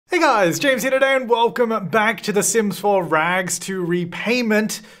Hey guys, James here today and welcome back to The Sims 4 Rags to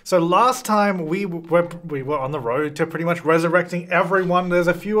Repayment. So last time we were on the road to pretty much resurrecting everyone. There's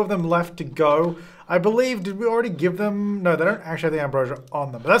a few of them left to go. I believe, did we already give them? No, they don't actually have the ambrosia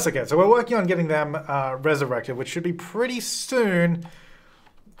on them, but that's okay. So we're working on getting them resurrected, which should be pretty soon.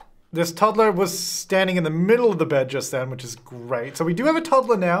 This toddler was standing in the middle of the bed just then, which is great. So we do have a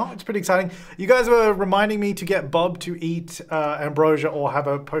toddler now. It's pretty exciting. You guys were reminding me to get Bob to eat ambrosia or have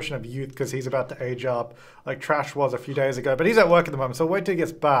a potion of youth because he's about to age up, like Trash was a few days ago. But he's at work at the moment, so wait till he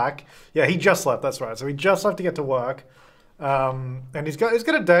gets back. Yeah, he just left. That's right. So he just left to get to work, and he's got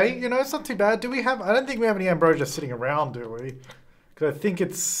a day. You know, it's not too bad. Do we have? I don't think we have any ambrosia sitting around, do we?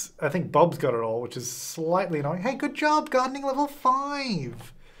 Because I think Bob's got it all, which is slightly annoying. Hey, good job, gardening level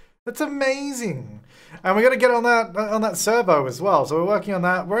 5. That's amazing. And we got to get on that servo as well. So we're working on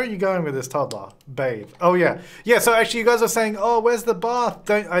that. Where are you going with this toddler? Bathe. Oh yeah. Yeah, so actually you guys are saying, "Oh, where's the bath?"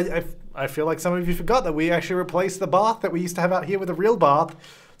 I feel like some of you forgot that we actually replaced the bath that we used to have out here with a real bath.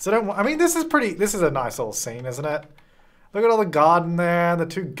 So I mean, this is a nice little scene, isn't it? Look at all the garden there and the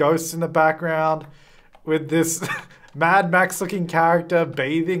two ghosts in the background with this Mad Max looking character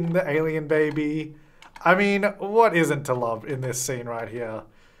bathing the alien baby. I mean, what isn't to love in this scene right here?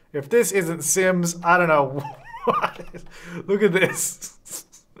 If this isn't Sims, I don't know what is. Look at this.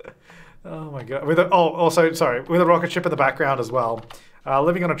 Oh my god. With a rocket ship in the background as well.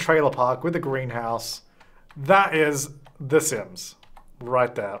 Living on a trailer park with a greenhouse. That is The Sims.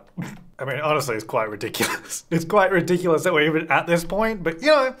 Right there. I mean, honestly, it's quite ridiculous. It's quite ridiculous that we're even at this point, but you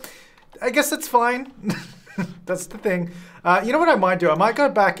know, I guess it's fine. That's the thing. You know what I might do? I might go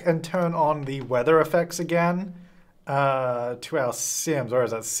back and turn on the weather effects again. To our Sims, or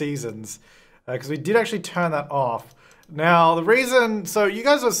is that seasons? Because we did actually turn that off. Now, the reason, so you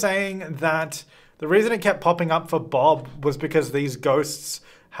guys were saying that the reason it kept popping up for Bob was because these ghosts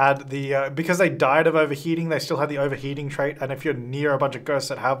had because they died of overheating, they still had the overheating trait, and if you're near a bunch of ghosts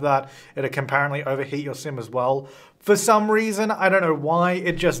that have that, it can apparently overheat your Sim as well. For some reason, I don't know why,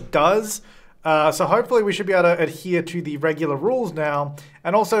 it just does. So hopefully we should be able to adhere to the regular rules now.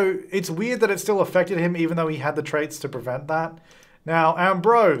 And also, it's weird that it still affected him even though he had the traits to prevent that. Now,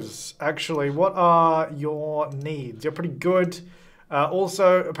 Ambrose, actually, what are your needs? You're pretty good.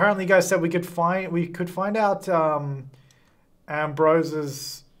 Also, apparently you guys said we could find out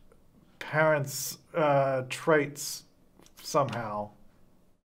Ambrose's parents' traits somehow.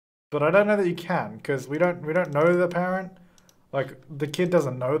 But I don't know that you can, because we don't know the parent. Like, the kid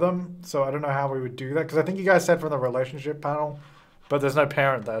doesn't know them, so I don't know how we would do that. Because I think you guys said from the relationship panel, but there's no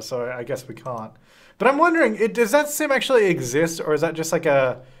parent there, so I guess we can't. But I'm wondering, does that sim actually exist, or is that just like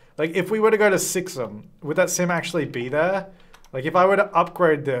like if we were to go to Sixum, would that sim actually be there? Like if I were to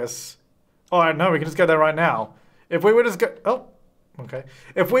upgrade this, oh no, we can just go there right now. If we were just go, oh, okay.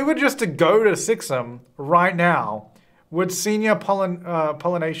 If we were just to go to Sixum right now, would senior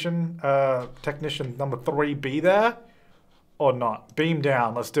pollination technician number 3 be there? Or not? Beam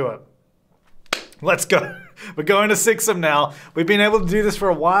down. Let's do it. Let's go. We're going to Sixum now. We've been able to do this for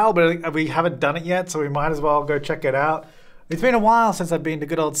a while, but we haven't done it yet, so we might as well go check it out. It's been a while since I've been to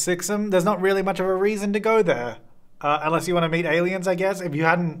good old Sixum. There's not really much of a reason to go there. Unless you want to meet aliens, I guess. If you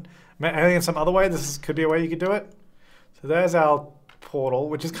hadn't met aliens some other way, this could be a way you could do it. So there's our portal,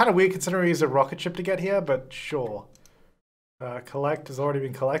 which is kind of weird considering we used a rocket ship to get here, but sure. Collect has already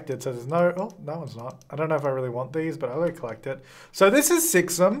been collected, so there's no... Oh, that one's not. I don't know if I really want these, but I'll go collect it. So this is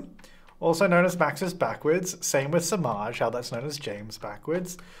Sixum, also known as Maxis Backwards. Same with Samaj, how that's known as James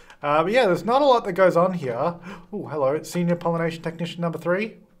Backwards. But yeah, there's not a lot that goes on here. Oh, hello. Senior Pollination Technician number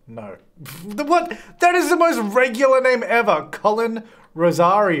 3? No. What? That is the most regular name ever. Colin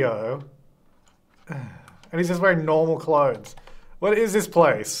Rosario. And he's just wearing normal clothes. What is this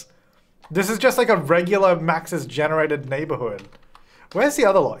place? This is just like a regular Maxis generated neighborhood. Where's the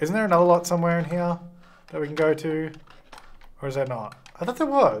other lot? Isn't there another lot somewhere in here that we can go to? Or is there not? I thought there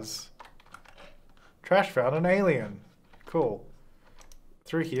was. Trash found an alien. Cool.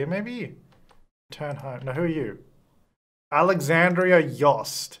 Through here maybe? Turn home. No, who are you? Alexandria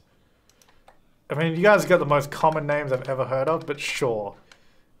Yost. I mean, you guys got the most common names I've ever heard of, but sure.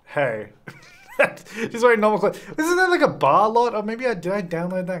 Hey. Just wearing normal clothes. Isn't that like a bar lot? Or maybe did I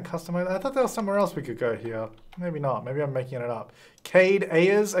download that and customize it? I thought there was somewhere else we could go here. Maybe not. Maybe I'm making it up. Cade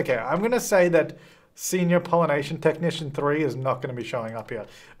Ayers. Okay, I'm going to say that Senior Pollination Technician 3 is not going to be showing up here.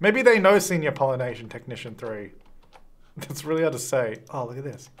 Maybe they know Senior Pollination Technician 3. That's really hard to say. Oh, look at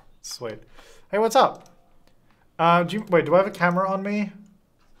this. Sweet. Hey, what's up? Wait, do I have a camera on me?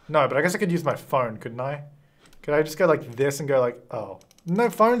 No, but I guess I could use my phone, couldn't I? Could I just go like this and go like, oh.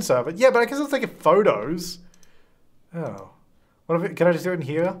 No phone server. Yeah, but I guess it's like photos. Oh. What if can I just do it in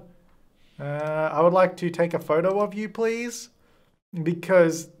here? I would like to take a photo of you, please.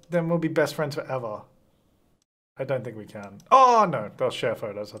 Because then we'll be best friends forever. I don't think we can. Oh, no. They'll share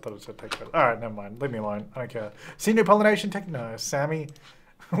photos. I thought it said take photos. All right, never mind. Leave me alone. I don't care. Senior pollination tech? No. Sammy.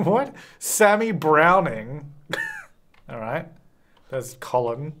 What? Sammy Browning. All right. There's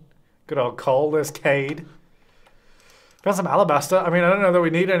Colin. Good old Cole. There's Cade. Found some alabaster. I mean, I don't know that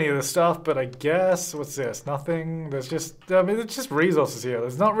we need any of this stuff, but I guess, what's this? Nothing. There's just, I mean, it's just resources here.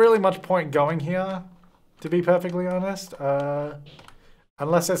 There's not really much point going here, to be perfectly honest.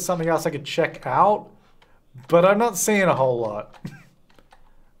 Unless there's something else I could check out. But I'm not seeing a whole lot.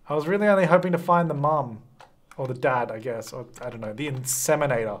 I was really only hoping to find the mum. Or the dad, I guess. Or, I don't know, the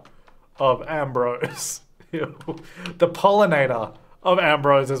inseminator of Ambrose. The pollinator of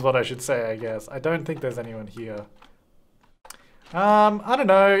Ambrose is what I should say, I guess. I don't think there's anyone here. I don't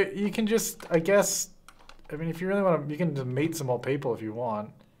know. You can just, I guess, I mean, if you really want to, you can just meet some more people if you want.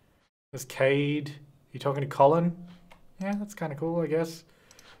 There's Cade. You talking to Colin? Yeah, that's kind of cool, I guess.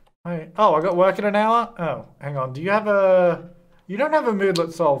 Oh, I got work in an hour? Oh, hang on. Do you have a... You don't have a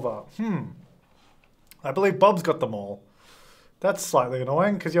moodlet solver. I believe Bob's got them all. That's slightly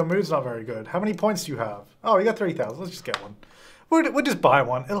annoying because your mood's not very good. How many points do you have? Oh, you got 3,000. Let's just get one. We'll just buy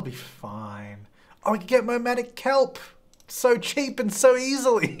one. It'll be fine. Oh, we can get Momatic Kelp. So cheap and so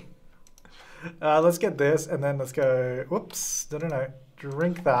easily. Let's get this and then let's go... Whoops. No.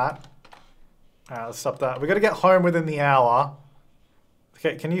 Drink that. Let's stop that. We got to get home within the hour.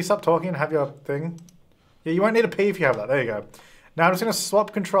 Okay, can you stop talking and have your thing? Yeah, you won't need a pee if you have that. There you go. Now I'm just going to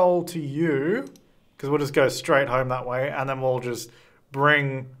swap control to you. Because we'll just go straight home that way. And then we'll just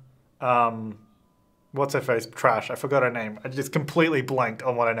bring... what's her face? Trash. I forgot her name. I just completely blanked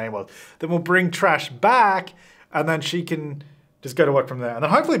on what her name was. Then we'll bring Trash back. And then she can just go to work from there. And then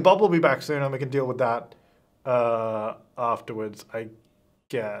hopefully Bob will be back soon and we can deal with that afterwards, I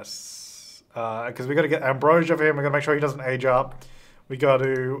guess. Because we got to get Ambrosia for him. We got to make sure he doesn't age up. We got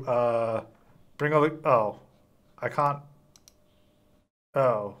to bring all the... Oh, I can't...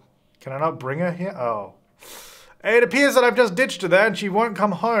 Oh, can I not bring her here? Oh. It appears that I've just ditched her there and she won't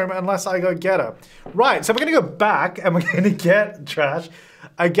come home unless I go get her. Right, so we're going to go back and we're going to get Trash.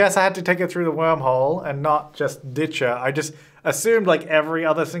 I guess I had to take her through the wormhole and not just ditch her. I just assumed like every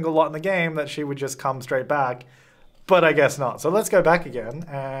other single lot in the game that she would just come straight back. But I guess not. So let's go back again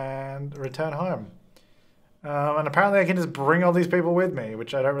and return home. And apparently I can just bring all these people with me,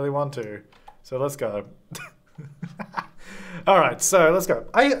 which I don't really want to. So let's go. All right, so let's go.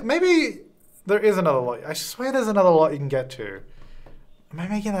 Maybe there is another lot. I swear there's another lot you can get to. Am I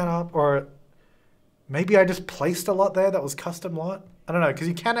making that up? Or maybe I just placed a lot there that was custom lot? I don't know, because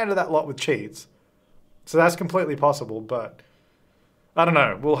you can enter that lot with cheats. So that's completely possible, but I don't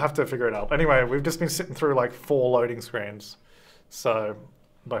know. We'll have to figure it out. Anyway, we've just been sitting through like 4 loading screens. So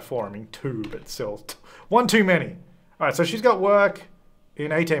by 4, I mean 2, but still. 1 too many. All right, so she's got work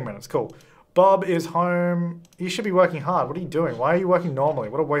in 18 minutes. Cool. Bob is home. You should be working hard. What are you doing? Why are you working normally?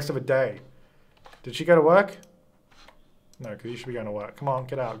 What a waste of a day. Did she go to work? No, because you should be going to work. Come on,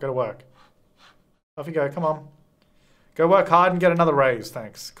 get out. Go to work. Off you go. Come on. Go work hard and get another raise.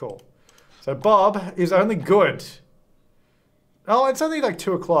 Thanks. Cool. So Bob is only good. Oh, it's only like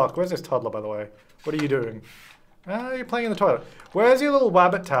 2 o'clock. Where's this toddler, by the way? What are you doing? You're playing in the toilet. Where's your little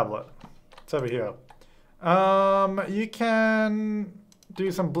wabbit tablet? It's over here. You can do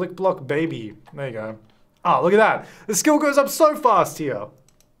some Blick Block Baby. There you go. Oh, look at that. The skill goes up so fast here.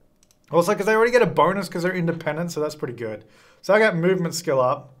 Also, because they already get a bonus because they're independent, so that's pretty good. So I got movement skill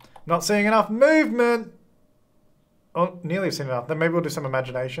up. Not seeing enough movement. Oh, nearly seen enough. Then maybe we'll do some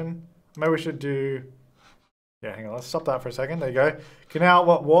imagination. Maybe we should do... Yeah, hang on. Let's stop that for a second. There you go. Can now,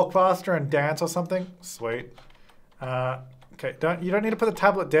 walk faster and dance or something? Sweet. Okay, you don't need to put the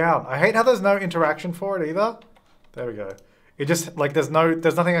tablet down. I hate how there's no interaction for it either. There we go. It just, like, there's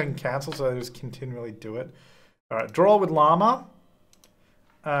nothing I can cancel, so I just continually do it. All right, draw with llama.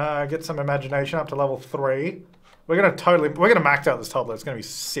 Get some imagination up to level 3. We're gonna max out this tablet. It's gonna be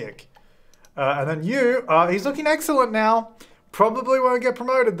sick. And then he's looking excellent now. Probably won't get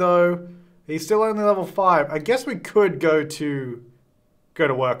promoted though. He's still only level 5. I guess we could go to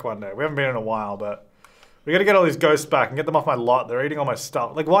work one day. We haven't been in a while, but we gotta get all these ghosts back and get them off my lot. They're eating all my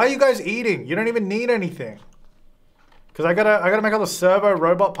stuff. Like, why are you guys eating? You don't even need anything. Because I gotta make all the servo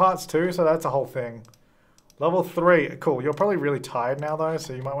robot parts too, so that's a whole thing. Level 3. Cool. You're probably really tired now though,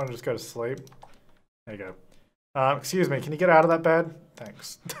 so you might want to just go to sleep. There you go. Excuse me, can you get out of that bed?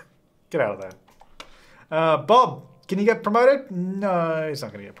 Thanks. Get out of there. Bob, can you get promoted? No, he's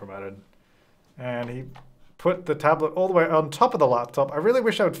not gonna get promoted. And he put the tablet all the way on top of the laptop. I really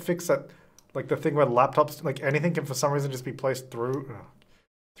wish I would fix that Like the thing where laptops, like anything can for some reason just be placed through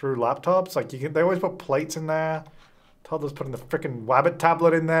laptops. Like they always put plates in there. Toddler's putting the freaking Wabbit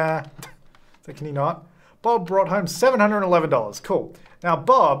tablet in there. So can you not? Bob brought home $711. Cool. Now,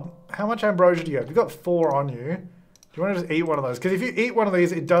 Bob, how much ambrosia do you have? You've got 4 on you. Do you want to just eat one of those? Because if you eat one of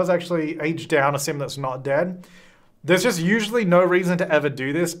these, it does actually age down a sim that's not dead. There's just usually no reason to ever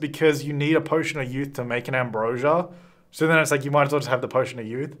do this because you need a potion of youth to make an ambrosia. So then it's like you might as well just have the potion of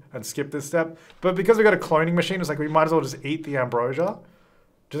youth and skip this step. But because we've got a cloning machine, it's like we might as well just eat the ambrosia.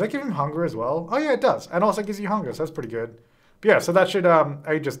 Does that give him hunger as well? Oh yeah, it does. And also gives you hunger, so that's pretty good. But yeah, so that should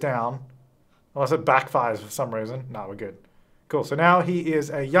age us down. Unless it backfires for some reason. No, we're good. Cool, so now he is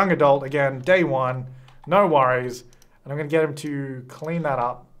a young adult again, day 1. No worries. And I'm going to get him to clean that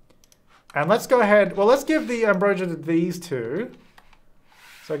up. And let's go ahead. Well, let's give the ambrosia to these 2.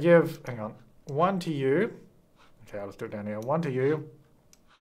 So hang on, 1 to you. Okay, I'll just do it down here. 1 to you.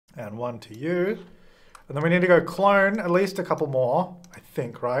 And 1 to you. And then we need to go clone at least a couple more, I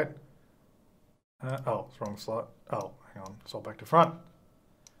think, right? Oh, it's wrong slot. Oh, hang on, it's all back to front.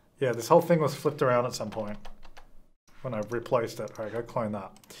 Yeah, this whole thing was flipped around at some point when I replaced it. All right, go clone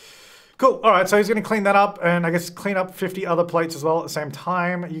that. Cool. All right, so he's going to clean that up and I guess clean up 50 other plates as well at the same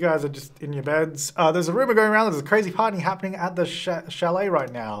time. You guys are just in your beds. There's a rumor going around. There's a crazy party happening at the chalet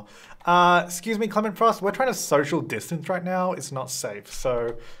right now. Excuse me, Clement Frost. We're trying to social distance right now. It's not safe,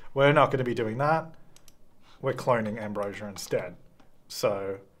 so we're not going to be doing that. We're cloning ambrosia instead.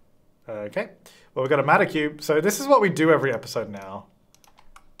 So, okay. Well, we've got a matter cube. So this is what we do every episode now.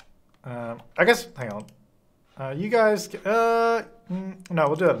 I guess, hang on. You guys, no,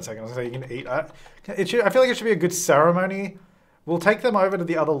 we'll do that in a second. So you can eat. I feel like it should be a good ceremony. We'll take them over to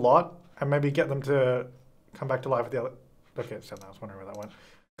the other lot and maybe get them to come back to life at the other. Okay, it's down there. I was wondering where that went.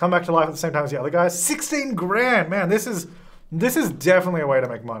 Come back to life at the same time as the other guys. 16 grand, man. This is definitely a way to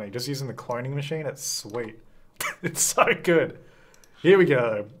make money. Just using the cloning machine, it's sweet. It's so good. Here we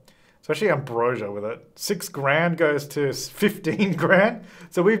go. Especially ambrosia with it. 6 grand goes to 15 grand.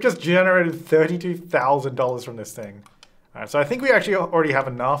 So we've just generated $32,000 from this thing. All right, so I think we actually already have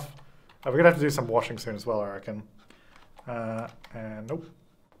enough. We're gonna have to do some washing soon as well, I reckon. And nope,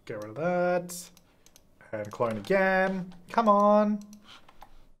 get rid of that. And clone again. Come on.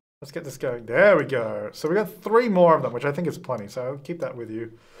 Let's get this going. There we go. So we got 3 more of them, which I think is plenty. So I'll keep that with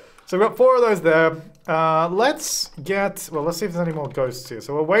you. So we've got 4 of those there. Let's see if there's any more ghosts here.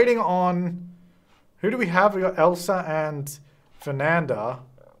 So we're waiting on, who do we have? We got Elsa and Fernanda.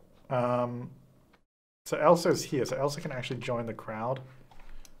 So Elsa's here. So Elsa can actually join the crowd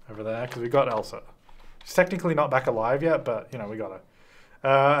over there because we got Elsa. She's technically not back alive yet, but you know, we got her.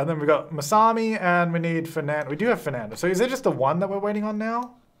 And then we got Masami and we need Fernanda. We do have Fernanda. So is it just the one that we're waiting on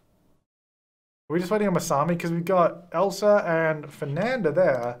now? Are we just waiting on Masami? Because we've got Elsa and Fernanda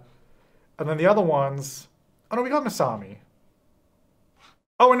there. And then the other ones... Oh, no, we got Masami.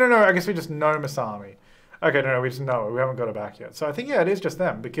 Oh, no, I guess we just know Masami. Okay, no, we just know her. We haven't got her back yet. So I think, yeah, it is just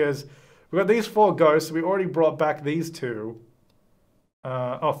them. Because we've got these 4 ghosts. We already brought back these 2.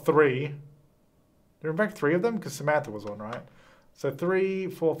 3. Did we bring back 3 of them? Because Samantha was one, right? So 3,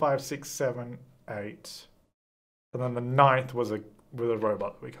 4, 5, 6, 7, 8. And then the 9th was a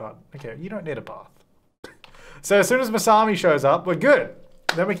robot that we can't... Okay, you don't need a bath. So as soon as Masami shows up, we're good.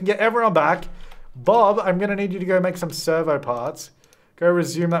 Then we can get everyone back. Bob, I'm going to need you to go make some servo parts. Go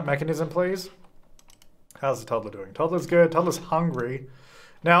resume that mechanism, please. How's the toddler doing? Toddler's good. Toddler's hungry.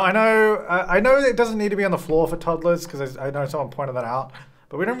 Now, I know it doesn't need to be on the floor for toddlers, because I know someone pointed that out.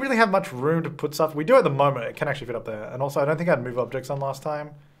 But we don't really have much room to put stuff. We do at the moment. It can actually fit up there. And also, I don't think I had move objects on last time.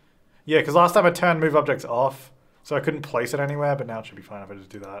 Yeah, because last time I turned move objects off, so I couldn't place it anywhere, but now it should be fine if I just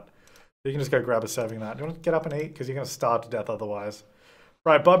do that. You can just go grab a serving of that. Do you want to get up and eat? Because you're going to starve to death otherwise.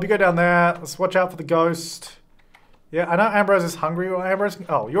 Right, Bob, you go down there. Let's watch out for the ghost. Yeah, I know Ambrose is hungry.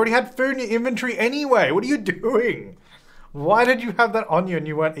 Oh, you already had food in your inventory anyway. What are you doing? Why did you have that on you and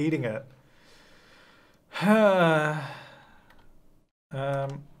you weren't eating it? You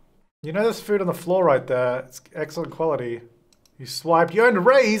know there's food on the floor right there. It's excellent quality. You swiped. You earned a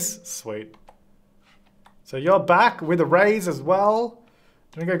raise. Sweet. So you're back with a raise as well.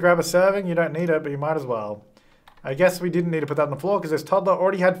 Do you want to go grab a serving? You don't need it, but you might as well. I guess we didn't need to put that on the floor because this toddler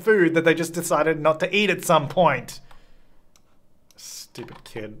already had food that they just decided not to eat at some point. Stupid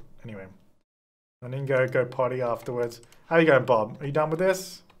kid. Anyway. And then go potty afterwards. How you going, Bob? Are you done with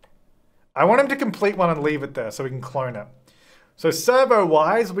this? I want him to complete one and leave it there so we can clone it. So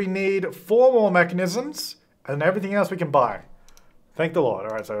servo-wise, we need 4 more mechanisms and everything else we can buy. Thank the Lord.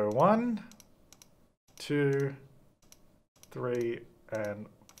 All right, so 1, 2, 3, and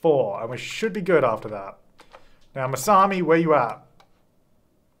 4. And we should be good after that. Now, Masami, where you at?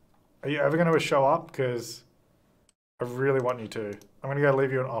 Are you ever going to show up? Because I really want you to. I'm going to go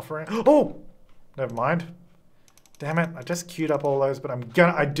leave you an offering. Oh! Never mind. Damn it. I just queued up all those, but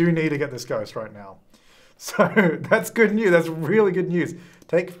I do need to get this ghost right now. So that's good news. That's really good news.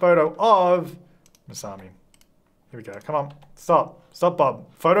 Take photo of Masami. Here we go. Come on. Stop. Stop, Bob.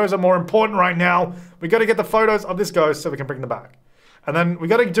 Photos are more important right now. We got to get the photos of this ghost so we can bring them back. And then we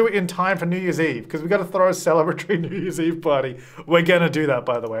got to do it in time for New Year's Eve because we got to throw a celebratory New Year's Eve party. We're going to do that,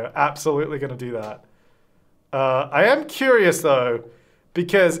 by the way. We're absolutely going to do that. I am curious, though,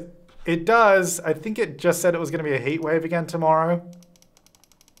 because it does, I think it just said it was going to be a heat wave again tomorrow.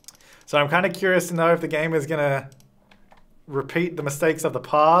 So I'm kind of curious to know if the game is going to repeat the mistakes of the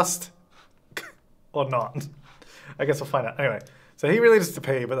past or not. I guess we'll find out. Anyway, so he really needs to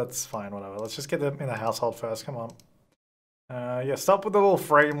pee, but that's fine, whatever. Let's just get them in the household first. Come on. Yeah, stop with the little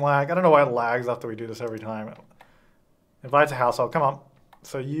frame lag. I don't know why it lags after we do this every time. Invite to household. Come on.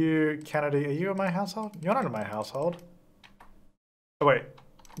 So you, Kennedy, are you in my household? You're not in my household. Oh, wait.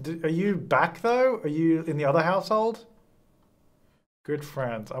 Are you back, though? Are you in the other household? Good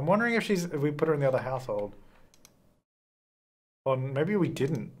friends. I'm wondering if we put her in the other household. Or maybe we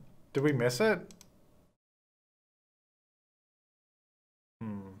didn't. Did we miss it?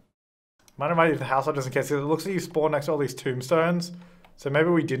 Might invite you to the household just in case. It looks like you spawned next to all these tombstones. So maybe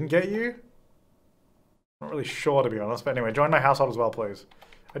we didn't get you? Not really sure, to be honest. But anyway, join my household as well, please.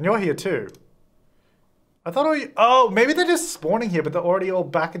 And you're here too. I thought oh, maybe they're just spawning here, but they're already all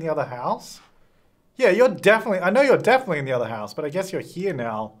back in the other house? Yeah, you're definitely... I know you're definitely in the other house, but I guess you're here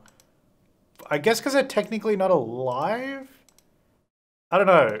now. I guess because they're technically not alive? I don't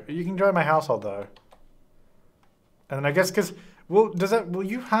know. You can join my household, though. And then I guess because... will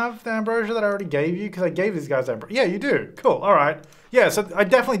you have the ambrosia that I already gave you? Because I gave these guys ambrosia. Yeah, you do. Cool. All right. Yeah, so I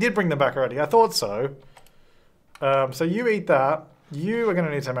definitely did bring them back already. I thought so. So you eat that. You are going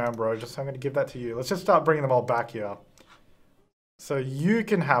to need some ambrosia, so I'm going to give that to you. Let's just start bringing them all back here. So you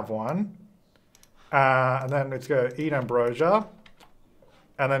can have one. And then let's go eat ambrosia.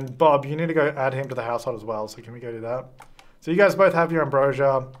 And then Bob, you need to go add him to the household as well. So can we go do that? So you guys both have your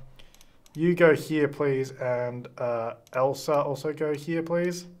ambrosia. You go here, please, and Elsa also go here,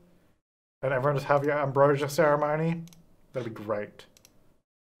 please. And everyone just have your ambrosia ceremony. That'd be great.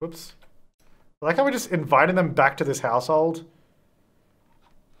 Whoops. I like how we're just inviting them back to this household.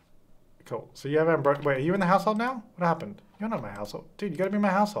 Cool. So you have ambrosia. Wait, are you in the household now? What happened? You're not in my household. Dude, you gotta be in my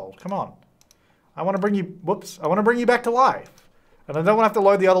household. Come on. I want to bring you... Whoops. I want to bring you back to life. And I don't want to have to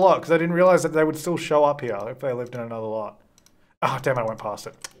load the other lot because I didn't realize that they would still show up here if they lived in another lot. Oh, damn it, I went past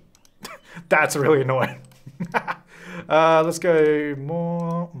it. That's really annoying. Let's go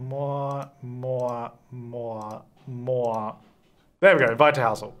more. There we go, invite to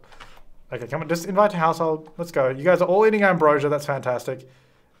household. Okay, come on, just invite to household. Let's go. You guys are all eating ambrosia, that's fantastic.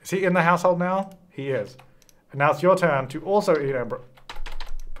 Is he in the household now? He is. And now it's your turn to also eat ambrosia.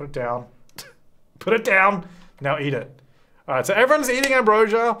 Put it down. Put it down. Now eat it. Alright, so everyone's eating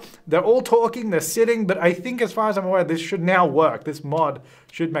ambrosia. They're all talking, they're sitting, but I think as far as I'm aware, this should now work. This mod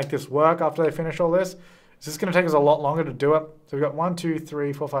should make this work after they finish all this. It's just going to take us a lot longer to do it. So we've got 1, 2,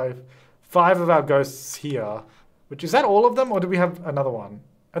 3, 4, 5. 5 of our ghosts here. Which, is that all of them, or do we have another one?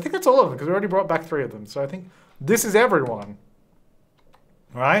 I think that's all of them, because we already brought back 3 of them. So I think this is everyone.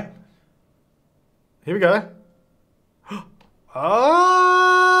 Alright. Here we go.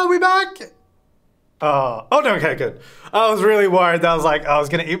 Oh, we back? Oh no, okay, good. I was really worried that I was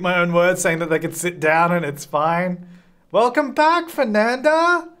going to eat my own words saying that they could sit down and it's fine. Welcome back,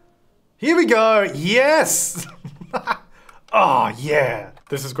 Fernanda. Here we go. Yes. Oh, yeah.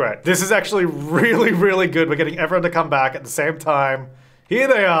 This is great. This is actually really, really good. We're getting everyone to come back at the same time. Here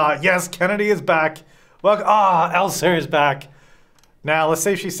they are. Yes, Kennedy is back. Welcome. Ah, Elsa is back. Now, let's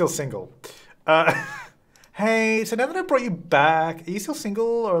see if she's still single. Hey, so now that I brought you back, are you still single?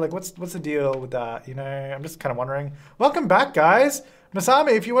 Or like, what's the deal with that? You know, I'm just kind of wondering. Welcome back, guys.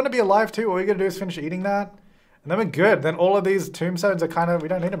 Masami, if you want to be alive too, all you got to do is finish eating that. And then we're good. Then all of these tombstones are kind of, we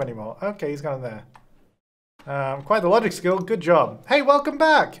don't need them anymore. Okay, he's gone there. Quite the logic skill. Good job. Hey, welcome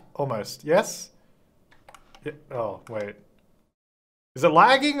back. Almost. Yes? Yeah. Oh, wait. Is it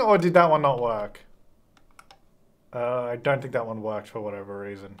lagging or did that one not work? I don't think that one worked for whatever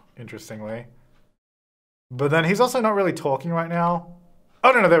reason, interestingly. But then he's also not really talking right now.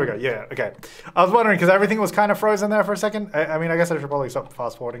 Oh, no, there we go. Yeah, okay. I was wondering, because everything was kind of frozen there for a second. I mean, I guess I should probably stop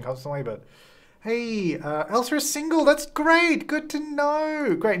fast-forwarding constantly, but... Hey, Elsa is single. That's great. Good to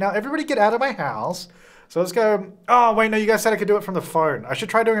know. Great. Now, everybody get out of my house. So let's go... Oh, wait, no, you guys said I could do it from the phone. I should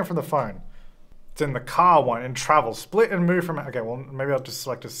try doing it from the phone. It's in the car one, in travel. Split and move from... Okay, well, maybe I'll just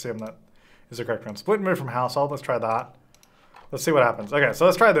select a sim that is the correct one. Split and move from household. Let's try that. Let's see what happens. Okay, so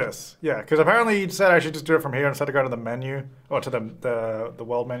let's try this. Yeah, because apparently you said I should just do it from here instead of go to the menu, or to the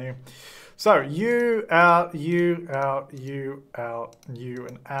world menu. So you out, you out, you out, you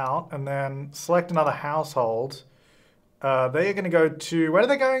and out, and then select another household. They're going to go to, where are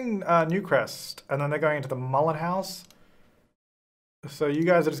they going? Newcrest, and then they're going into the Mullen house. So you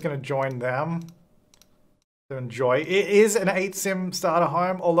guys are just going to join them to enjoy. It is an 8-sim starter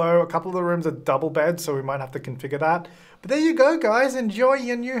home, although a couple of the rooms are double beds, so we might have to configure that. But there you go, guys. Enjoy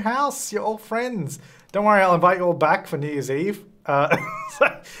your new house, your old friends. Don't worry, I'll invite you all back for New Year's Eve.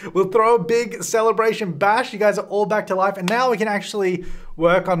 So we'll throw a big celebration bash. You guys are all back to life. And now we can actually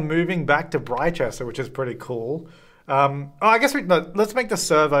work on moving back to Brychester, which is pretty cool. I guess let's make the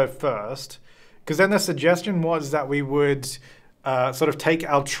servo first. Because then the suggestion was that we would sort of take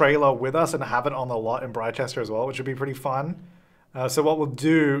our trailer with us and have it on the lot in Brychester as well, which would be pretty fun. So what we'll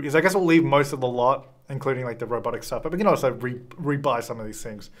do is I guess we'll leave most of the lot, including like the robotic stuff, but we can also re-buy some of these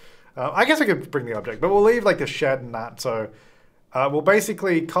things. I guess I could bring the object, but we'll leave like the shed and that. So we'll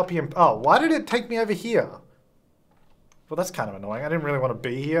basically copy and... Oh, why did it take me over here? Well, that's kind of annoying. I didn't really want to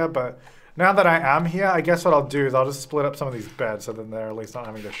be here, but now that I am here, I guess what I'll do is I'll just split up some of these beds so then they're at least not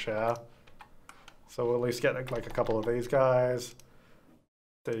having to share. So we'll at least get like a couple of these guys.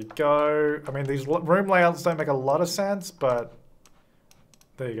 There you go. I mean, these room layouts don't make a lot of sense, but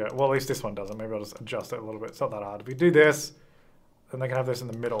there you go. Well, at least this one doesn't. Maybe I'll just adjust it a little bit. It's not that hard. If we do this, then they can have this in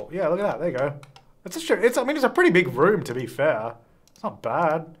the middle. Yeah, look at that. There you go. I mean, it's a pretty big room, to be fair. It's not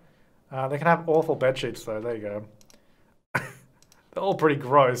bad. They can have awful bed sheets, though. There you go. They're all pretty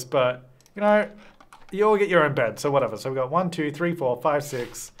gross, but, you know, you all get your own bed, so whatever. So we've got 1, 2, 3, 4, 5,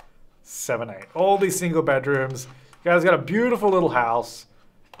 6, 7, 8. All these single bedrooms. You guys got a beautiful little house.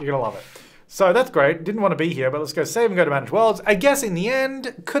 You're going to love it. So that's great. Didn't want to be here, but let's go save and go to Manage Worlds. I guess in the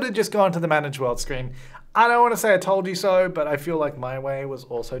end, could have just gone to the Manage World screen. I don't want to say I told you so, but I feel like my way was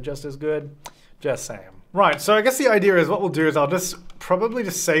also just as good. Just saying. Right, so I guess the idea is what we'll do is I'll just probably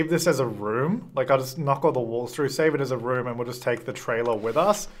just save this as a room. Like I'll just knock all the walls through, save it as a room, and we'll just take the trailer with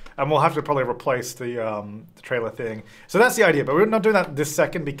us. And we'll have to probably replace the trailer thing. So that's the idea, but we're not doing that this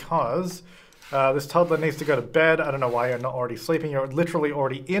second because this toddler needs to go to bed. I don't know why you're not already sleeping. You're literally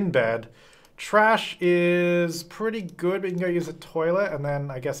already in bed. Trash is pretty good, but you can go use the toilet and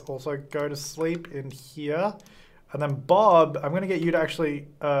then I guess also go to sleep in here. And then Bob, I'm going to get you to actually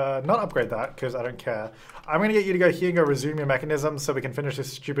not upgrade that because I don't care. I'm going to get you to go here and go resume your mechanism so we can finish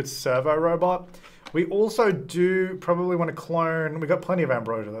this stupid servo robot. We also do probably want to clone, we got plenty of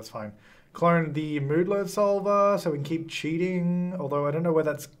ambrosia, that's fine. Clone the mood load solver so we can keep cheating, although I don't know where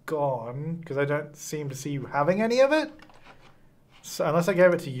that's gone because I don't seem to see you having any of it. So unless I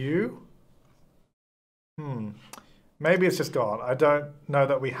gave it to you. Maybe it's just gone. I don't know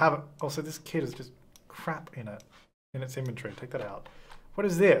that we have it. Also, this kit is just crap in its inventory. Take that out. What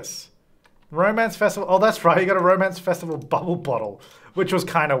is this? Romance Festival. Oh, that's right. You got a Romance Festival bubble bottle, which was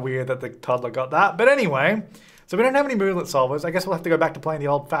kind of weird that the toddler got that. But anyway, so we don't have any moodlet solvers. I guess we'll have to go back to playing the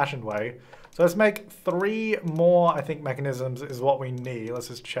old-fashioned way. So let's make 3 more, I think, mechanisms is what we need. Let's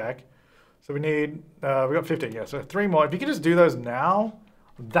just check. So we need, we got 15, yeah, so 3 more. If you could just do those now,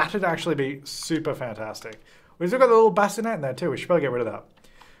 that would actually be super fantastic. We've still got the little bassinet in there too. We should probably get rid of that.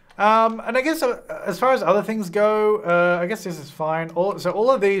 And I guess as far as other things go, I guess this is fine. So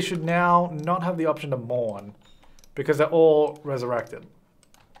all of these should now not have the option to mourn because they're all resurrected.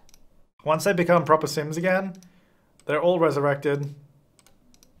 Once they become proper Sims again, they're all resurrected.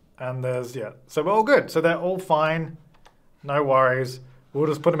 And there's, yeah, so we're all good. So they're all fine. No worries. We'll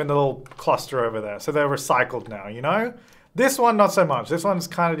just put them in the little cluster over there. So they're recycled now, you know? This one, not so much. This one's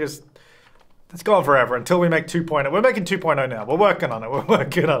kind of just, it's gone forever until we make 2.0. We're making 2.0 now. We're working on it. We're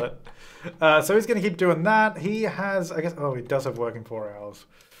working on it. So he's going to keep doing that. He has, I guess, oh, he does have working 4 hours.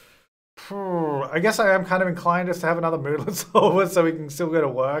 I guess I am kind of inclined just to have another moodlet solver so we can still go to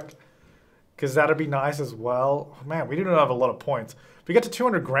work. Because that'd be nice as well. Oh, man, we do not have a lot of points. If we get to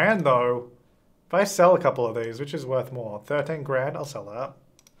 200 grand though, if I sell a couple of these, which is worth more, 13 grand, I'll sell that.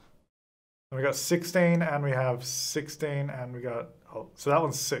 And we got 16 and we have 16 and we got, oh, so that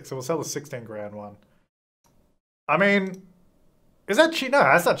one's 6. So we'll sell the 16 grand one. I mean, is that cheating? No,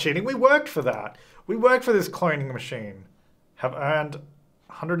 that's not cheating. We worked for that. We worked for this cloning machine. Have earned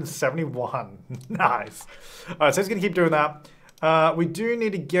 171. Nice. All right, so he's going to keep doing that. We do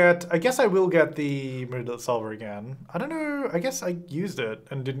need to get, I guess I will get the moodlet solver again. I don't know, I guess I used it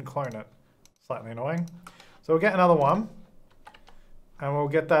and didn't clone it. Slightly annoying. So we'll get another one. And we'll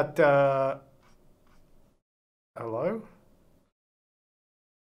get that, hello?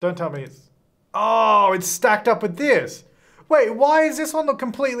 Don't tell me it's, oh, it's stacked up with this. Wait, why is this one look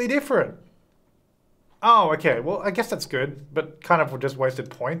completely different? Oh, okay. Well, I guess that's good, but kind of just wasted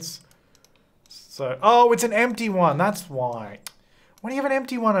points. So, oh, it's an empty one. That's why. Why do you have an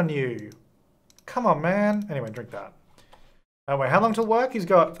empty one on you? Come on, man. Anyway, drink that. Oh, wait, how long till work? He's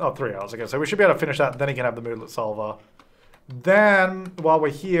got, oh, 3 hours. Okay, so we should be able to finish that. Then he can have the moodlet solver. Then, while we're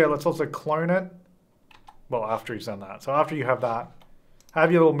here, let's also clone it. Well, after he's done that. So after you have that,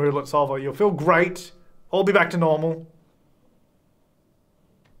 have your little moodlet solver. You'll feel great. All be back to normal.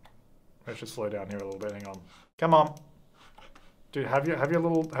 Let's just slow down here a little bit. Hang on. Come on. Dude, have your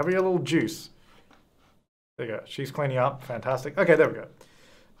little juice. There you go. She's cleaning up. Fantastic. Okay, there we go.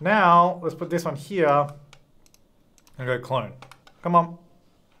 Now, let's put this one here and go clone. Come on.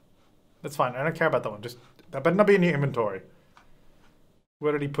 That's fine. I don't care about that one. Just, that better not be in your inventory.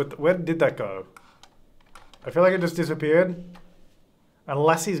 Where did he put, where did that go? I feel like it just disappeared.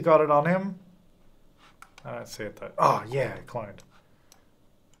 Unless he's got it on him. I don't see it though. Oh, yeah, cloned.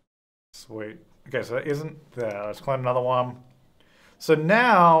 Sweet. Okay, so that isn't there. Let's clone another one. So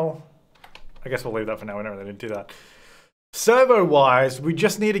now, I guess we'll leave that for now. We don't really need to do that. Servo-wise, we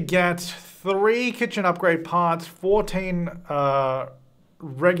just need to get 3 kitchen upgrade parts, 14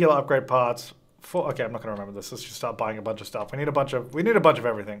 regular upgrade parts. Okay, I'm not gonna remember this. Let's just start buying a bunch of stuff. We need a bunch of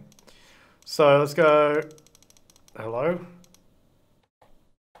everything. So let's go. Hello.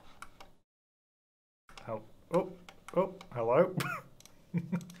 Oh, hello.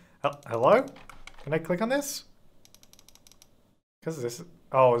 Hello. Can I click on this? Because this.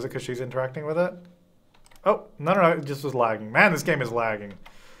 Oh, is it because she's interacting with it? Oh, no, it just was lagging. Man, this game is lagging.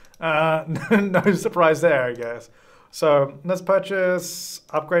 No surprise there, I guess. So let's purchase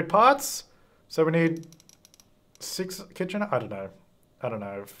upgrade parts. So we need 6 kitchen, I don't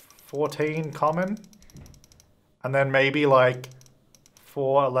know, 14 common. And then maybe like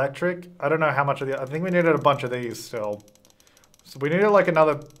 4 electric. I don't know how much of the, I think we needed a bunch of these still. So we needed like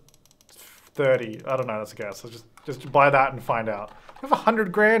another 30. I don't know, that's a guess. Let's just buy that and find out. We have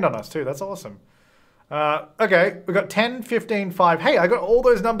 100 grand on us too, that's awesome. Okay, we got 10, 15, 5. Hey, I got all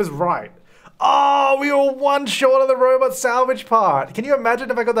those numbers right. Oh, we were 1 short of the robot salvage part. Can you imagine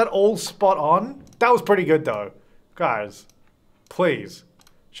if I got that all spot on? That was pretty good though. Guys, please.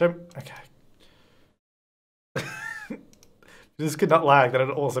 Show me. Okay. This could not lag, that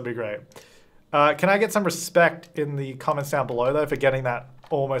would also be great. Can I get some respect in the comments down below though for getting that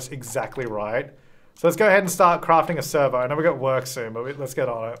almost exactly right? So let's go ahead and start crafting a servo. I know we got work soon, but let's get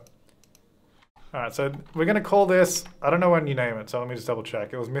on it. Alright, so we're going to call this, I don't know when you name it, so let me just double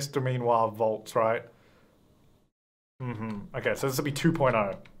check. It was Mr. Meanwhile Volts, right? Okay, so this will be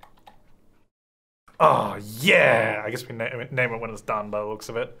 2.0. Oh, yeah! I guess we name it when it's done by the looks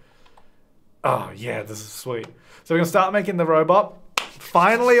of it. Oh, yeah, this is sweet. So we're going to start making the robot.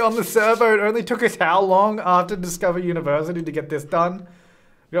 Finally on the servo. It only took us how long after Discover University to get this done?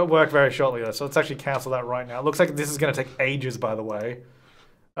 We got work very shortly though, so let's actually cancel that right now. It looks like this is going to take ages, by the way.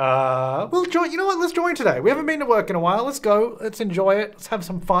 We'll join. You know what? Let's join today. We haven't been to work in a while. Let's go. Let's enjoy it. Let's have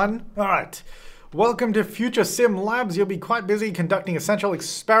some fun. All right. Welcome to Future Sim Labs. You'll be quite busy conducting essential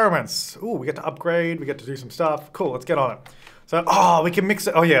experiments. Ooh, we get to upgrade. We get to do some stuff. Cool. Let's get on it. So, oh, we can mix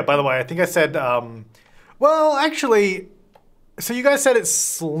it. Oh yeah. By the way, I think I said. Well, actually, so you guys said it's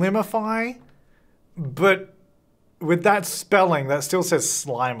Slimify, but with that spelling, that still says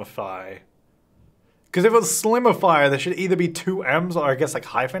Slimify. Because if it was Slimify, there should either be 2 M's or I guess like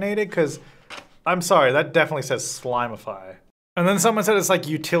hyphenated, because I'm sorry, that definitely says Slimify. And then someone said it's like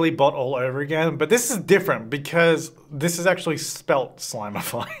Utilibot all over again, but this is different because this is actually spelt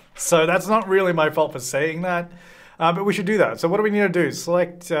Slimify. So that's not really my fault for saying that, but we should do that. So what do we need to do?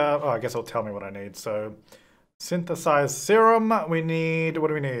 Select, oh, I guess it'll tell me what I need. So synthesize serum, we need, what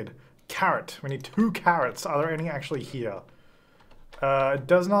do we need? Carrot, we need 2 carrots. Are there any actually here? It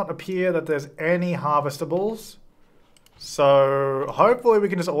does not appear that there's any harvestables. So hopefully we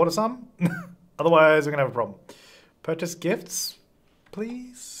can just order some. Otherwise we're gonna have a problem. Purchase gifts,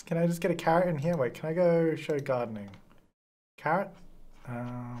 please. Can I just get a carrot in here? Wait, can I go show gardening? Carrot?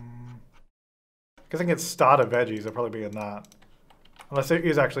 I guess I can get starter veggies. It'll probably be in that. Unless there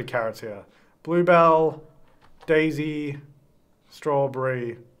is actually carrots here. Bluebell, daisy,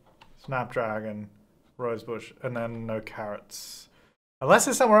 strawberry, snapdragon, rosebush, and then no carrots. Unless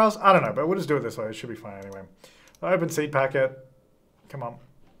it's somewhere else, I don't know, but we'll just do it this way. It should be fine anyway. Open seed packet. Come on.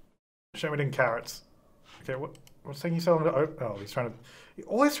 Show me in carrots. Okay, what's taking you so long to open? Oh, he's trying to... He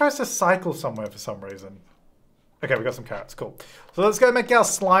always tries to cycle somewhere for some reason. Okay, we got some carrots. Cool. So let's go make our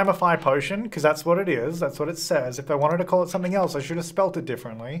Slimify potion, because that's what it is. That's what it says. If I wanted to call it something else, I should have spelt it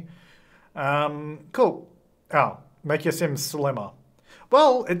differently. Cool. Oh, make your sim slimmer.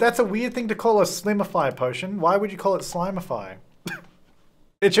 Well, that's a weird thing to call a Slimify potion. Why would you call it Slimify?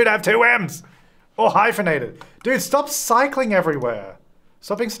 It should have 2 M's. Or hyphenated. Dude, stop cycling everywhere.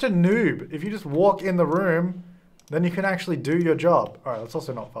 Stop being such a noob. If you just walk in the room, then you can actually do your job. All right, let's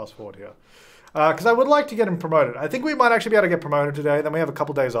also not fast forward here. Because I would like to get him promoted. I think we might actually be able to get promoted today. Then we have a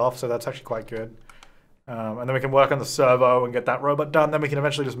couple days off, so that's actually quite good. And then we can work on the servo and get that robot done. Then we can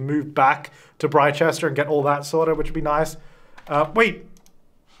eventually just move back to Brychester and get all that sorted, which would be nice. Wait.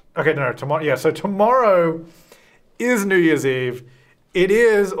 Okay, no, tomorrow. Yeah, so tomorrow is New Year's Eve. It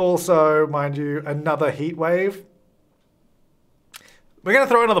is also, mind you, another heat wave. We're going to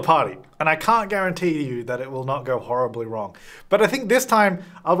throw another party, and I can't guarantee you that it will not go horribly wrong. But I think this time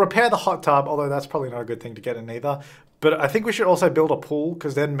I'll repair the hot tub, although that's probably not a good thing to get in either. But I think we should also build a pool,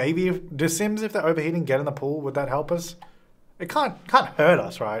 because then maybe do Sims, if they're overheating, get in the pool? Would that help us? It can't hurt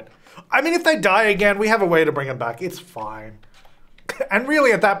us, right? I mean, if they die again, we have a way to bring them back. It's fine. And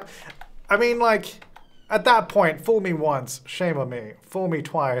really at that, I mean, like, at that point, fool me once, shame on me. Fool me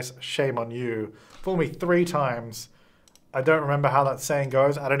twice, shame on you. Fool me 3 times. I don't remember how that saying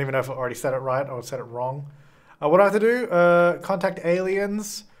goes. I don't even know if I already said it right or said it wrong. What do I have to do? Contact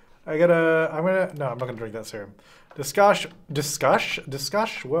aliens. No, I'm not gonna drink that serum. Discuss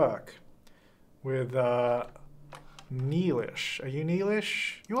work with Neelish. Are you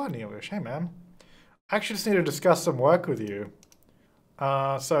Neelish? You are Neelish. Hey, man. I actually just need to discuss some work with you.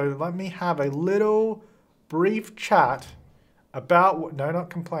 So let me have a little brief chat about no, not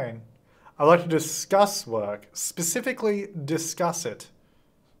complain. I'd like to discuss work, specifically discuss it.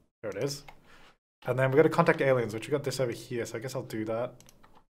 There it is. And then we're going to contact aliens, which we got this over here, so I guess I'll do that.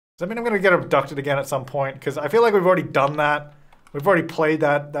 Does that mean I'm going to get abducted again at some point? Because I feel like we've already done that. We've already played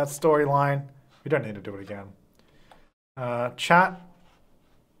that storyline. We don't need to do it again. Chat.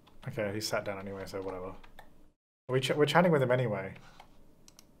 Okay, he sat down anyway, so whatever. We're chatting with him anyway.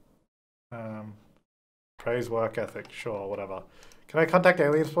 Praise work ethic, sure, whatever. Can I contact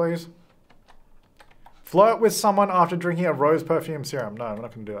aliens, please? Flirt with someone after drinking a rose perfume serum. No, I'm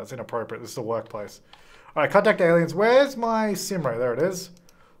not going to do that. It's inappropriate. This is a workplace. All right, contact aliens. Where's my sim ray? There it is.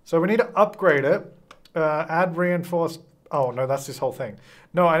 So we need to upgrade it. Add reinforced. Oh, no, that's this whole thing.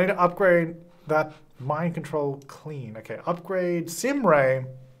 No, I need to upgrade that mind control clean. Okay, upgrade sim ray,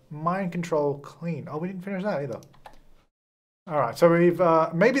 mind control clean. Oh, we didn't finish that either. All right, so we've,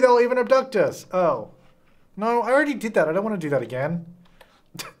 maybe they'll even abduct us. Oh, no, I already did that. I don't want to do that again.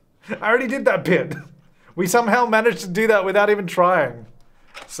 I already did that bit. We somehow managed to do that without even trying.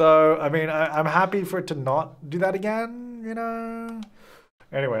 So, I mean, I'm happy for it to not do that again, you know?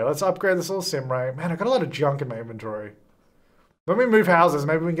 Anyway, let's upgrade this little sim ray. Man, I got a lot of junk in my inventory. When we move houses,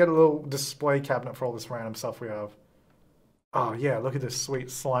 maybe we can get a little display cabinet for all this random stuff we have. Oh, yeah, look at this sweet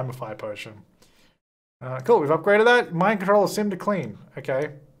Slimify potion. Cool, we've upgraded that. Mind control sim to clean. Okay.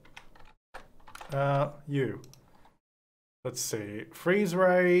 You. Let's see. Freeze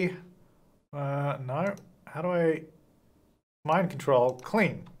ray. No. How do I... Mind control.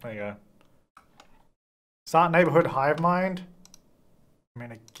 Clean. There you go. Start neighborhood hive mind. I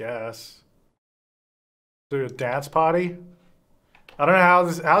mean, I guess. Do a dance party. I don't know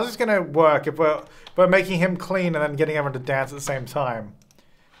how's this gonna work if we're making him clean and then getting everyone to dance at the same time.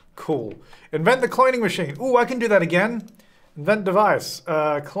 Cool. Invent the cloning machine. Ooh, I can do that again. Invent device.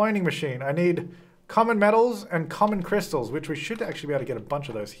 Cloning machine. I need common metals and common crystals, which we should actually be able to get a bunch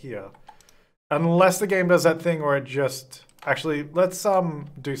of those here. Unless the game does that thing where it just... Actually, let's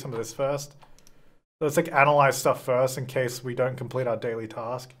do some of this first. Let's like analyze stuff first in case we don't complete our daily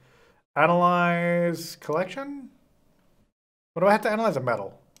task. Analyze collection? What do I have to analyze? A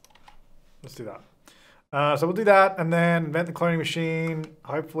metal. Let's do that. So we'll do that and then invent the cloning machine.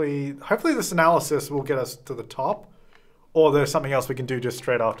 Hopefully this analysis will get us to the top. Or there's something else we can do just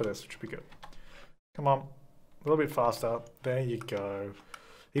straight after this, which would be good. Come on. A little bit faster. There you go.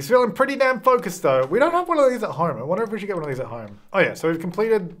 He's feeling pretty damn focused though. We don't have one of these at home. I wonder if we should get one of these at home. Oh yeah, so we've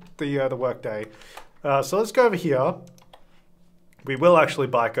completed the work day. So let's go over here. We will actually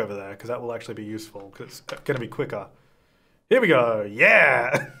bike over there because that will actually be useful because it's going to be quicker. Here we go.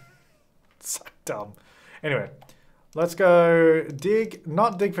 Yeah. So dumb. Anyway, let's go dig.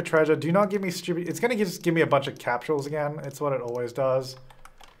 Not dig for treasure. Do not give me stupid. It's going to just give me a bunch of capsules again. It's what it always does.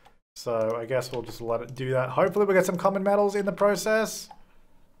 So I guess we'll just let it do that. Hopefully we'll get some common metals in the process.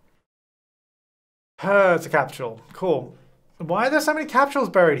 It's a capsule. Cool. Why are there so many capsules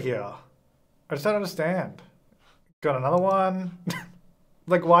buried here? I just don't understand. Got another one.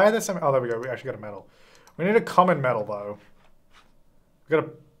 Like, why are there so many? Oh, there we go. We actually got a metal. We need a common metal, though. We got a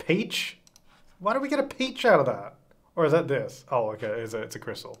peach? Why did we get a peach out of that? Or is that this? Oh, okay. It's a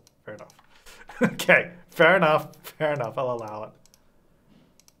crystal. Fair enough. Okay. Fair enough. Fair enough. I'll allow it.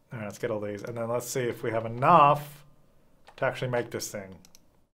 All right, let's get all these. And then let's see if we have enough to actually make this thing.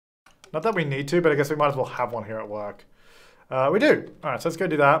 Not that we need to, but I guess we might as well have one here at work. We do. All right, so let's go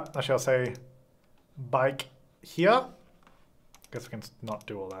do that. Actually, I'll say bike here. Guess we can not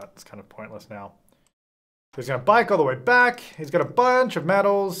do all that. It's kind of pointless now. So he's going to bike all the way back. He's got a bunch of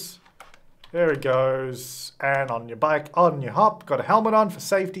medals. There he goes. And on your bike, on your hop. Got a helmet on for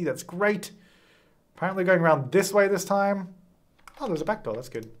safety. That's great. Apparently going around this way this time. Oh, there's a back door. That's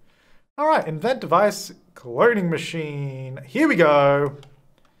good. All right, invent device, cloning machine. Here we go.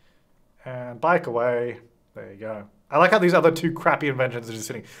 And bike away. There you go. I like how these other two crappy inventions are just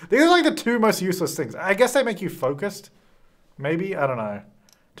sitting. These are like the two most useless things. I guess they make you focused. Maybe? I don't know.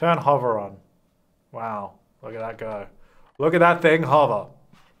 Turn hover on. Wow. Look at that go. Look at that thing hover.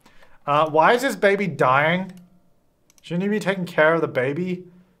 Why is this baby dying? Shouldn't you be taking care of the baby?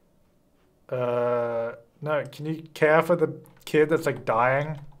 No, can you care for the kid that's like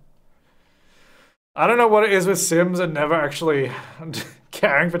dying? I don't know what it is with Sims and never actually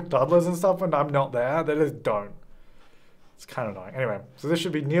caring for toddlers and stuff when I'm not there. They just don't. It's kind of annoying. Anyway, so this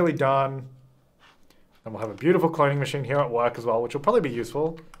should be nearly done. And we'll have a beautiful cloning machine here at work as well, which will probably be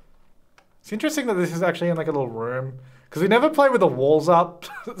useful. It's interesting that this is actually in like a little room. Because we never play with the walls up,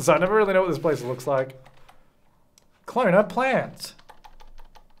 so I never really know what this place looks like. Cloner plants.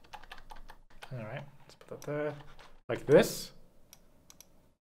 Alright, let's put that there. Like this.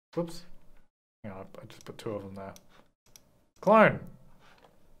 Whoops. Hang on, I just put two of them there. Clone.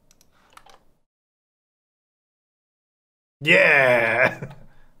 Yeah!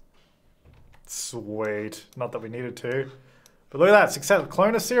 Sweet. Not that we needed to. But look at that. Success.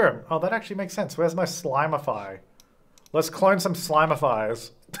 Clone a serum. Oh, that actually makes sense. Where's my Slimify? Let's clone some Slimifiers.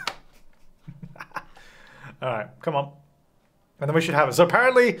 Alright, come on. And then we should have it. So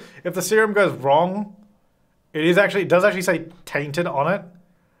apparently, if the serum goes wrong, it does actually say tainted on it.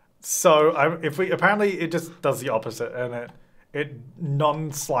 So apparently it just does the opposite and it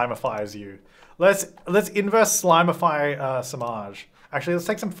non-slimifies you. Let's inverse Slimify Samaj. Actually, let's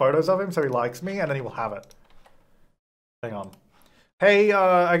take some photos of him so he likes me and then he will have it. Hang on. Hey,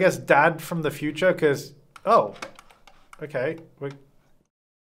 I guess Dad from the future, because oh, okay,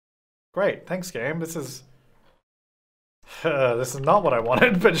 great. Thanks, game. This is not what I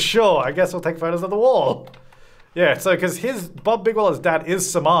wanted, but sure. I guess we'll take photos of the wall. Yeah, so because Bob Bigweller's dad is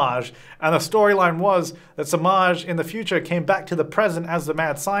Samaj, and the storyline was that Samaj in the future came back to the present as the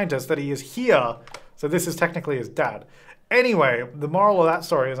mad scientist, that he is here. So this is technically his dad. Anyway, the moral of that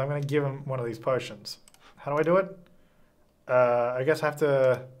story is I'm going to give him one of these potions. How do I do it? I guess I have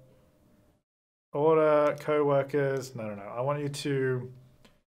to order co-workers. No. I want you to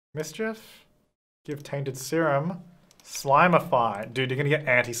mischief, give tainted serum, Slimify. Dude, you're going to get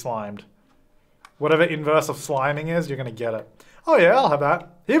anti-slimed. Whatever inverse of sliming is, you're going to get it. Oh yeah, I'll have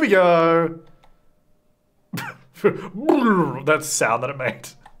that. Here we go. That sound that it made.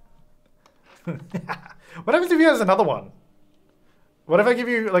 What happens if he has another one? What if I give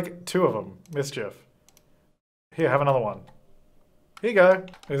you like two of them? Mischief. Here, have another one. Here you go.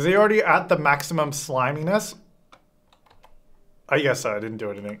 Is he already at the maximum sliminess? I guess so. I didn't do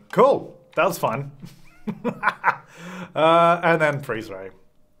anything. Cool. That was fun. And then freeze ray.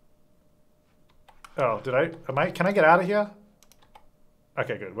 Oh, can I get out of here?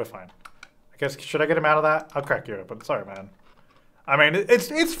 Okay, good, we're fine. I guess, should I get him out of that? I'll crack you open, sorry man. I mean,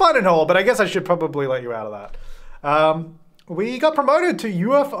 it's fun and all, but I guess I should probably let you out of that. We got promoted to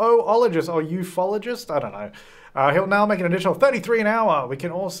UFOologist or ufologist, I don't know. He'll now make an additional 33 an hour. We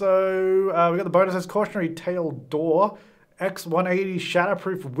can also, we got the bonuses cautionary tale door, X180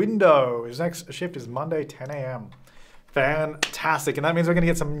 shatterproof window. His next shift is Monday, 10 a.m. Fantastic, and that means we're gonna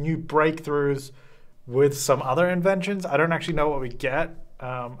get some new breakthroughs with some other inventions. I don't actually know what we get.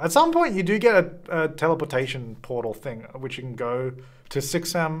 At some point, you do get a teleportation portal thing, which you can go to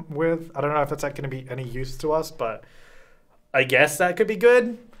 6M with. I don't know if that's going to be any use to us, but I guess that could be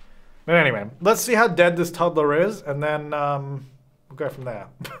good. But anyway, let's see how dead this toddler is, and then we'll go from there.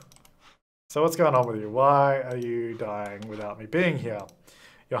 So what's going on with you? Why are you dying without me being here?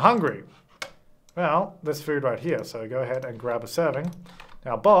 You're hungry. Well, there's food right here, so go ahead and grab a serving.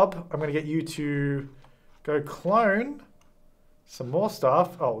 Now, Bob, I'm going to get you to go clone some more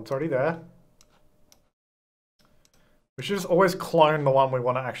stuff. Oh, it's already there. We should just always clone the one we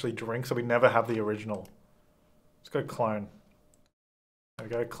want to actually drink so we never have the original. Let's go clone. There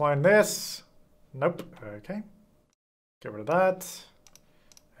we go, clone this. Nope, okay. Get rid of that.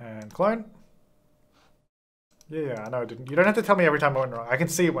 And clone. Yeah, I know it didn't. You don't have to tell me every time it went wrong. I can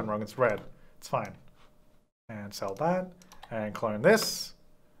see it went wrong, it's red. It's fine. And sell that. And clone this.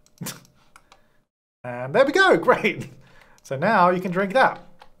 And there we go, great. So now you can drink that.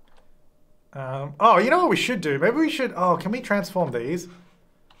 Oh, you know what we should do? Maybe we should, oh, can we transform these?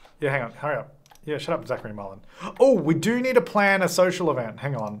 Yeah, hang on. Hurry up. Yeah, shut up, Zachary Mullen. Oh, we do need to plan a social event.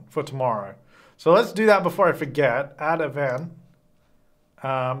 Hang on, for tomorrow. So let's do that before I forget. Add event.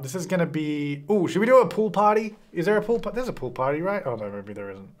 This is going to be... Oh, should we do a pool party? Is there a pool party? There's a pool party, right? Oh, no, maybe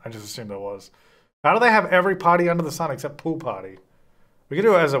there isn't. I just assumed there was. How do they have every party under the sun except pool party? We could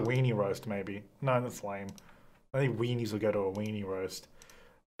do it as a weenie roast, maybe. No, that's lame. I think weenies will go to a weenie roast.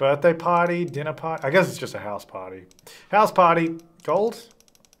 Birthday party, dinner party. I guess it's just a house party. House party. Gold?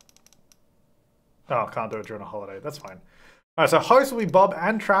 Oh, can't do it during a holiday. That's fine. All right, so hosts will be Bob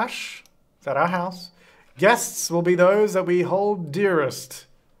and Trash. It's at our house. Guests will be those that we hold dearest,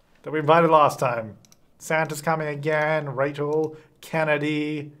 that we invited last time. Santa's coming again, Rachel,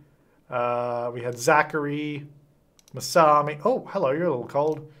 Kennedy, we had Zachary, Masami. Oh, hello, you're a little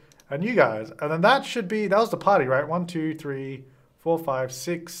cold. And you guys. And then that should be, that was the party, right? 1, 2, 3, 4, 5,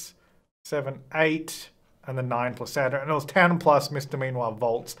 6, 7, 8, and then 9 plus Santa. And it was 10 plus Mr. Meanwhile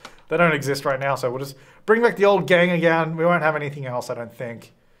Volts. They don't exist right now, so we'll just bring back the old gang again. We won't have anything else, I don't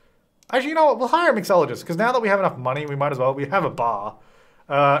think. Actually, you know what? We'll hire a mixologist, because now that we have enough money, we might as well. We have a bar.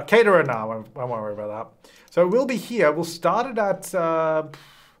 Caterer, no, I won't worry about that. So we'll be here. We'll start it at,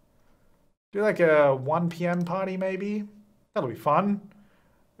 do like a 1 p.m. party, maybe. That'll be fun.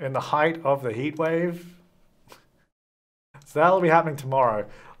 In the height of the heat wave. So that'll be happening tomorrow.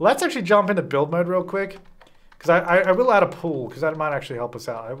 Let's actually jump into build mode real quick. Because I will add a pool, because that might actually help us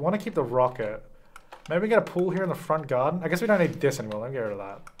out. I want to keep the rocket. Maybe we get a pool here in the front garden. I guess we don't need this anymore. Let me get rid of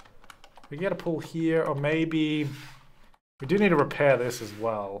that. We get a pool here, or maybe we do need to repair this as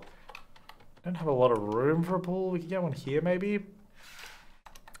well. Don't have a lot of room for a pool. We could get one here, maybe.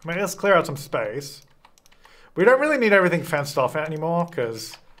 I mean, let's clear out some space. We don't really need everything fenced off anymore,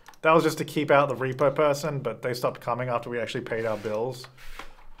 because that was just to keep out the repo person, but they stopped coming after we actually paid our bills.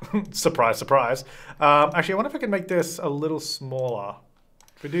 Surprise, surprise. Actually, I wonder if I can make this a little smaller.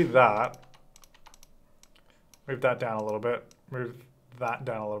 If we do that, move that down a little bit, move that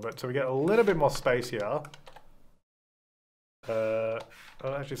down a little bit, so we get a little bit more space here. I'll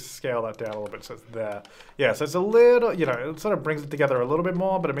actually scale that down a little bit so it's there. Yeah, so it's a little, you know, it sort of brings it together a little bit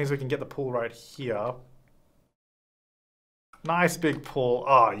more, but it means we can get the pool right here. Nice big pool.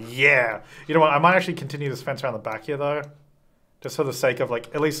 Oh, yeah. You know what? I might actually continue this fence around the back here, though. Just for the sake of,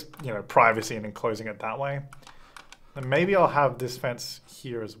 like, at least, you know, privacy and enclosing it that way. And maybe I'll have this fence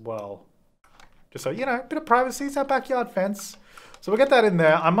here as well. Just so, you know, a bit of privacy. It's our backyard fence. So we'll get that in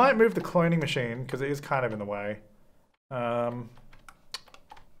there. I might move the cloning machine because it is kind of in the way. Where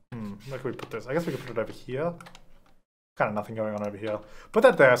can we put this? I guess we could put it over here. Kind of nothing going on over here. Put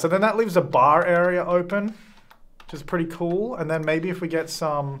that there. So then that leaves a bar area open, which is pretty cool. And then maybe if we get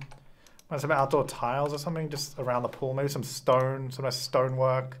some outdoor tiles or something just around the pool, maybe some stone, some nice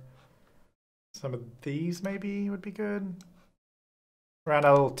stonework. Some of these maybe would be good. Around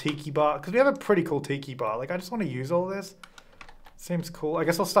our little tiki bar, because we have a pretty cool tiki bar. Like, I just want to use all this. Seems cool. I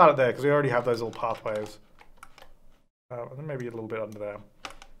guess I'll start it there because we already have those little pathways. And then maybe a little bit under there.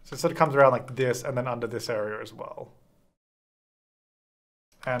 So it sort of comes around like this and then under this area as well.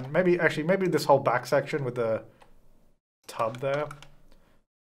 And maybe, actually, maybe this whole back section with the tub there.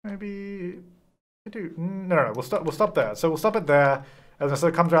 Maybe do no. We'll stop there. So we'll stop it there, and then so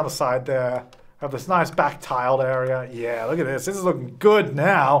it comes around the side there. Have this nice back tiled area. Yeah, look at this. This is looking good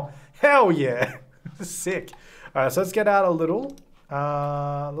now. Hell yeah, this is sick. All right, so let's get out a little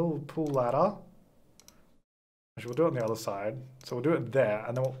pool ladder. Actually, we'll do it on the other side. So we'll do it there,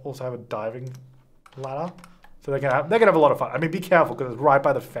 and then we'll also have a diving ladder. So they're gonna have a lot of fun. I mean, be careful because it's right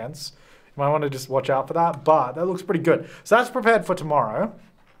by the fence. You might want to just watch out for that, but that looks pretty good. So that's prepared for tomorrow.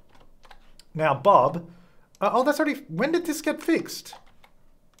 Now, Bob, oh, that's already, when did this get fixed?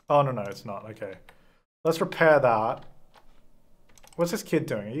 Oh, no, it's not, okay. Let's repair that. What's this kid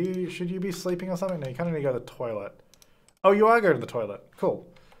doing? Should you be sleeping or something? No, you kind of need to go to the toilet. Oh, you are going to the toilet, cool.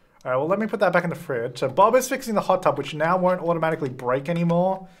 All right, well, let me put that back in the fridge. So Bob is fixing the hot tub, which now won't automatically break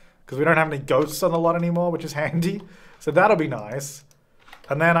anymore, because we don't have any ghosts on the lot anymore, which is handy. So that'll be nice.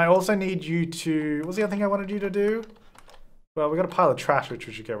 And then I also need you to, what's the other thing I wanted you to do? Well, we got a pile of trash, which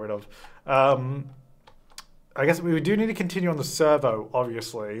we should get rid of. I guess we do need to continue on the servo,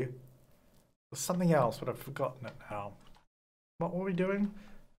 obviously. There's something else, but I've forgotten it now. What were we doing?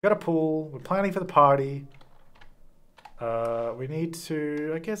 We got a pool. We're planning for the party. We need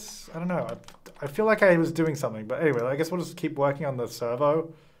to, I guess, I don't know. I feel like I was doing something, but anyway, I guess we'll just keep working on the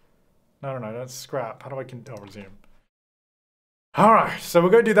servo. No, don't scrap. How do I resume? All right, so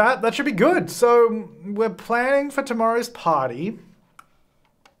we'll go do that. That should be good. So we're planning for tomorrow's party.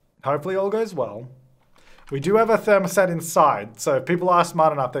 Hopefully all goes well. We do have a thermostat inside, so if people are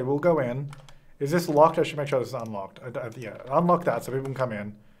smart enough, they will go in. Is this locked? I should make sure this is unlocked. Yeah, unlock that so people can come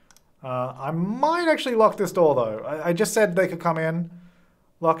in. I might actually lock this door though. I just said they could come in,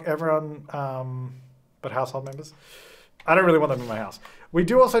 lock everyone, but household members. I don't really want them in my house. We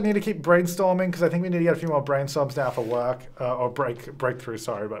do also need to keep brainstorming because I think we need to get a few more brainstorms now for work, or breakthrough,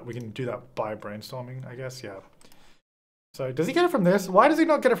 sorry, but we can do that by brainstorming, I guess, yeah. So does he get it from this? Why does he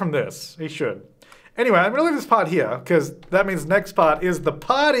not get it from this? He should. Anyway, I'm gonna leave this part here because that means next part is the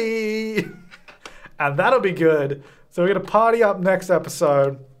party. And that'll be good. So we're gonna party up next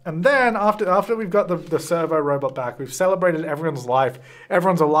episode. And then after we've got the servo robot back, we've celebrated everyone's life,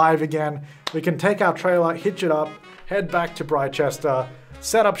 everyone's alive again, we can take our trailer, hitch it up, head back to Brychester,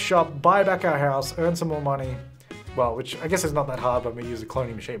 set up shop, buy back our house, earn some more money. Well, which I guess is not that hard when we use a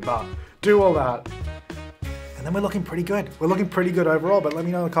cloning machine, but do all that. And then we're looking pretty good. We're looking pretty good overall, but let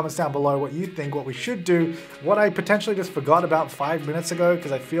me know in the comments down below what you think, what we should do, what I potentially just forgot about 5 minutes ago,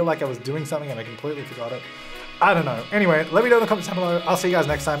 because I feel like I was doing something and I completely forgot it. I don't know. Anyway, let me know in the comments down below. I'll see you guys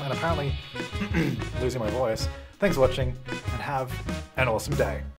next time, and apparently losing my voice. Thanks for watching, and have an awesome day.